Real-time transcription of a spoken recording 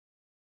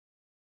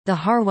The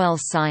Harwell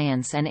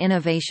Science and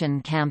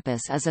Innovation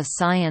Campus is a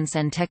science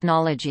and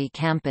technology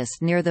campus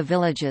near the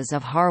villages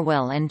of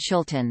Harwell and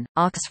Chilton,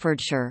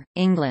 Oxfordshire,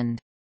 England.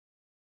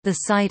 The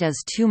site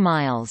is 2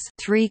 miles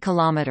 3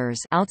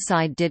 kilometers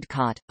outside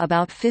Didcot,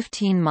 about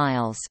 15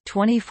 miles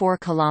 24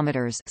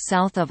 kilometers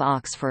south of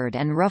Oxford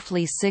and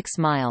roughly 6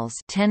 miles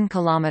 10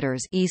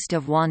 kilometers east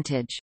of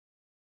Wantage.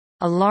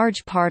 A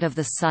large part of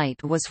the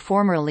site was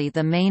formerly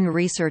the main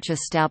research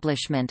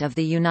establishment of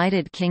the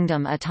United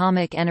Kingdom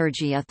Atomic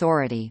Energy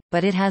Authority,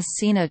 but it has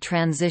seen a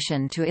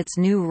transition to its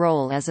new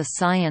role as a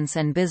science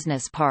and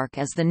business park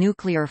as the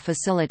nuclear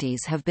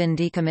facilities have been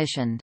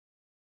decommissioned.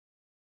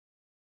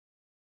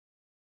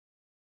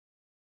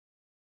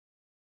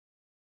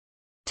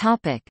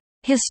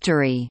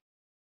 History.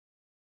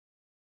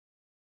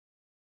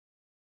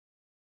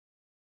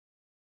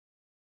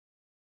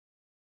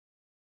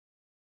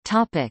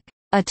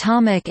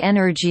 Atomic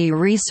Energy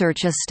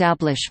Research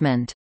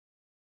Establishment.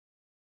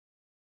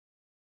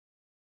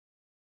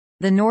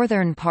 The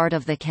northern part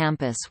of the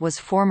campus was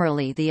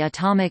formerly the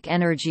Atomic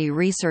Energy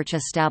Research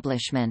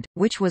Establishment,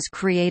 which was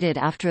created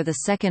after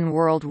the Second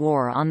World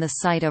War on the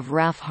site of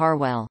RAF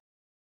Harwell.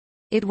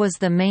 It was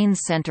the main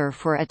centre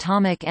for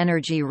atomic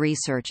energy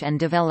research and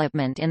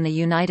development in the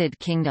United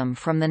Kingdom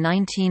from the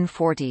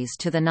 1940s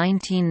to the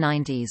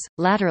 1990s,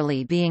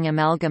 latterly being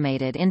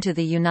amalgamated into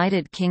the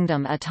United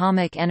Kingdom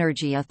Atomic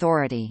Energy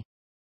Authority.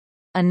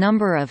 A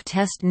number of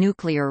test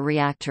nuclear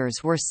reactors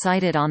were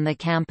sited on the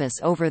campus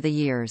over the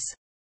years.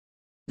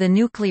 The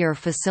nuclear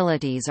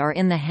facilities are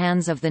in the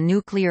hands of the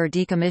Nuclear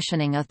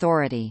Decommissioning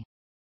Authority.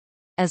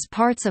 As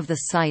parts of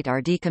the site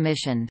are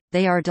decommissioned,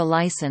 they are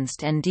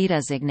delicensed and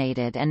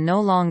dedesignated and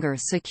no longer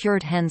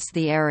secured, hence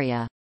the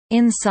area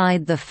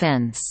inside the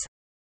fence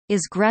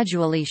is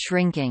gradually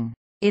shrinking.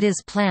 It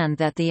is planned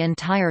that the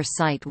entire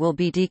site will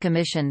be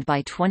decommissioned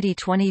by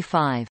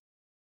 2025.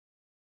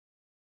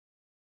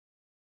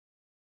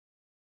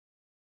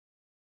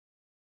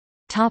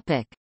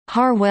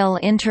 Harwell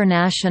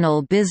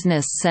International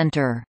Business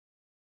Centre.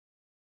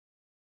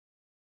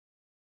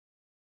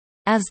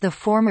 As the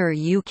former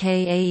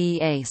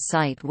UKAEA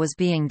site was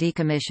being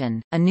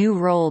decommissioned, a new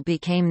role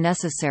became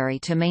necessary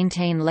to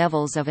maintain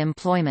levels of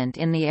employment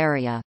in the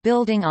area,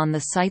 building on the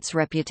site's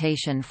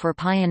reputation for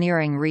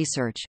pioneering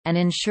research, and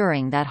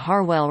ensuring that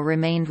Harwell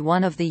remained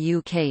one of the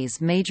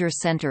UK's major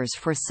centres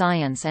for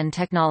science and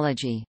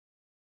technology.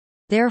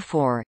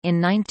 Therefore,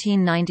 in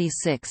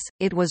 1996,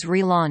 it was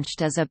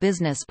relaunched as a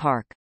business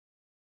park.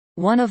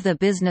 One of the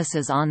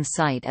businesses on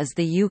site is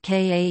the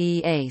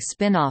UKAEA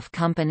spin-off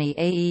company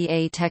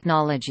AEA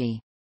Technology.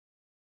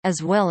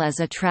 As well as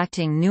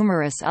attracting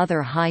numerous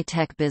other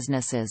high-tech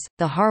businesses,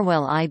 the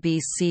Harwell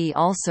IBC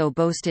also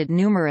boasted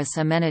numerous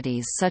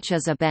amenities such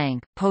as a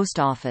bank, post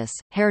office,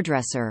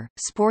 hairdresser,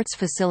 sports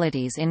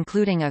facilities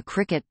including a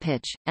cricket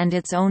pitch, and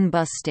its own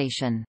bus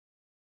station.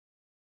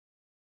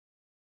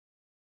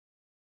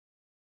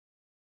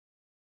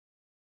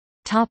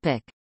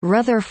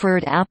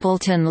 Rutherford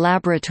Appleton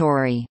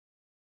Laboratory.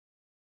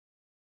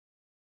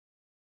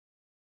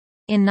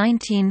 In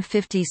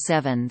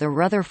 1957 the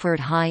Rutherford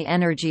High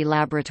Energy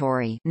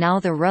Laboratory, now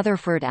the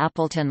Rutherford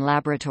Appleton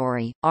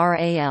Laboratory,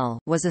 RAL,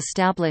 was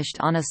established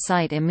on a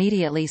site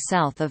immediately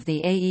south of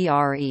the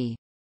AERE.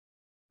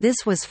 This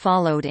was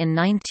followed in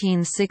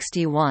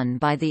 1961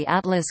 by the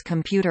Atlas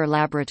Computer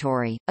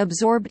Laboratory,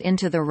 absorbed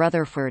into the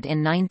Rutherford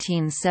in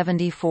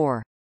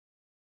 1974.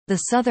 The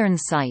southern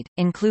site,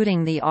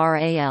 including the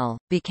RAL,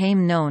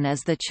 became known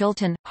as the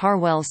Chilton,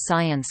 Harwell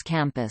Science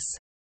Campus.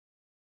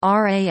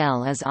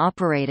 RAL is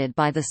operated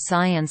by the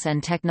Science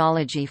and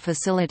Technology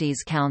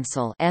Facilities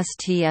Council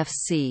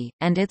 (STFC),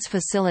 and its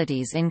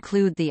facilities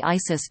include the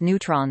ISIS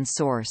neutron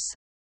source.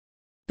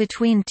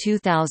 Between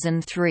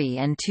 2003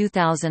 and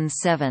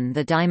 2007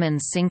 the Diamond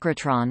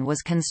synchrotron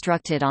was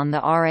constructed on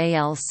the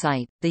RAL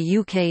site, the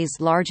UK's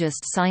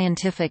largest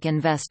scientific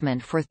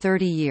investment for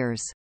 30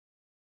 years.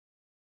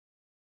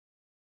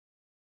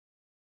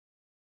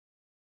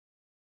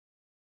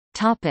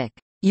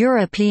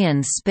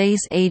 European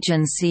Space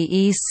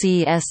Agency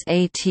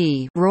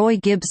ECSAT Roy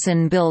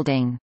Gibson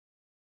Building.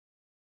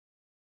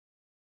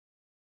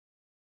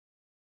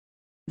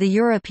 The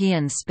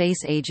European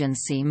Space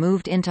Agency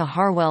moved into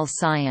Harwell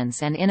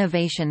Science and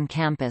Innovation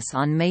Campus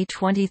on May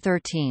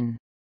 2013.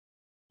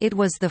 It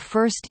was the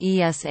first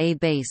ESA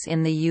base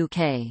in the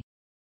UK.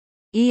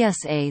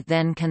 ESA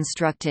then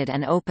constructed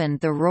and opened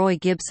the Roy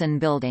Gibson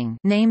Building,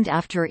 named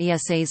after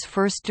ESA's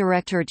first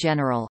Director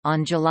General,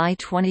 on July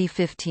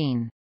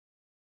 2015.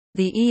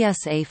 The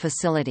ESA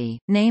facility,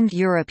 named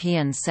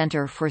European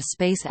Centre for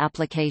Space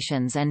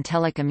Applications and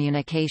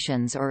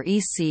Telecommunications or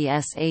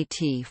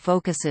ECSAT,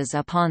 focuses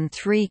upon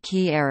 3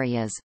 key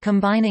areas,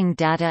 combining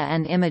data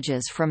and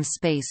images from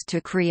space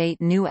to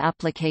create new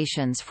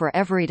applications for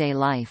everyday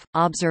life,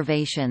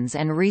 observations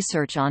and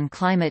research on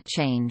climate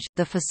change.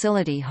 The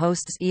facility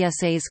hosts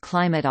ESA's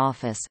Climate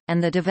Office,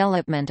 and the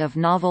development of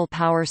novel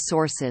power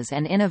sources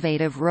and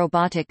innovative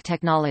robotic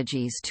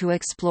technologies to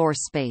explore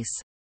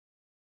space.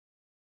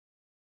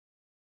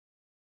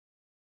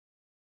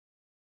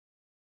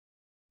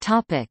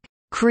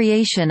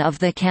 Creation of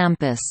the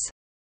campus.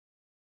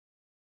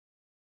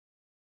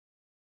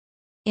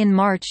 In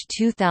March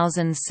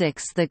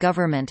 2006, the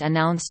government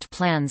announced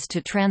plans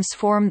to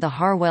transform the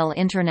Harwell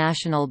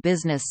International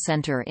Business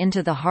Centre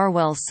into the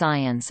Harwell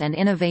Science and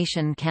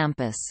Innovation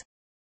Campus.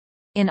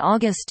 In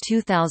August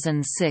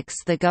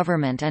 2006, the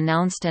government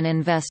announced an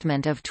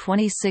investment of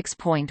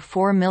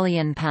 £26.4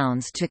 million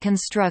to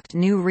construct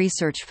new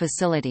research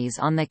facilities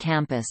on the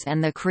campus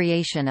and the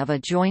creation of a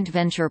joint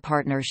venture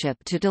partnership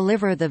to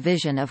deliver the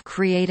vision of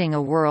creating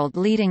a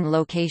world-leading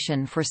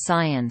location for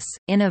science,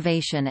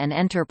 innovation and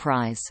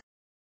enterprise.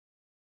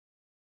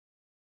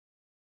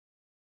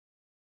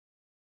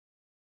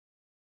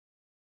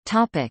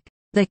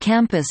 The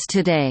campus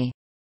today.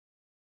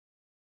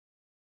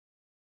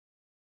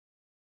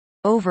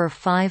 Over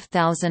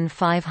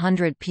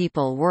 5,500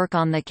 people work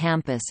on the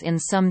campus in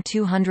some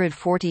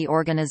 240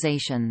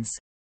 organizations.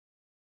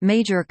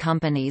 Major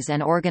companies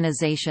and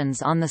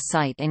organizations on the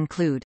site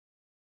include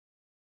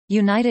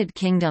United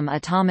Kingdom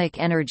Atomic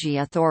Energy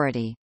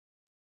Authority,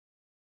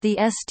 the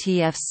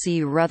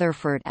STFC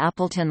Rutherford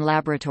Appleton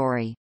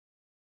Laboratory,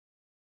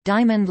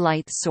 Diamond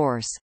Light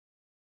Source,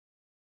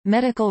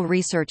 Medical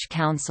Research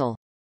Council,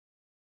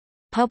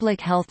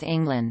 Public Health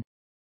England,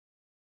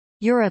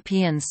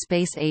 European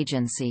Space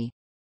Agency,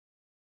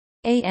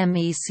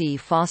 AMEC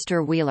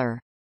Foster Wheeler,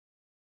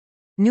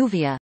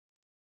 Nuvia,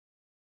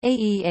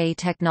 AEA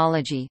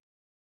Technology.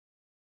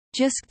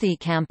 Jiskthi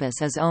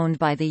campus is owned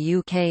by the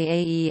UK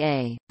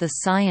AEA, the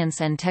Science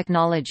and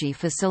Technology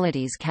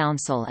Facilities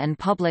Council and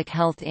Public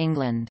Health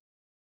England.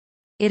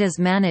 It is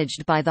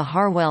managed by the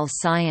Harwell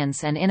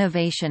Science and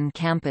Innovation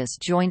Campus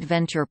Joint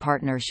Venture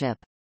Partnership.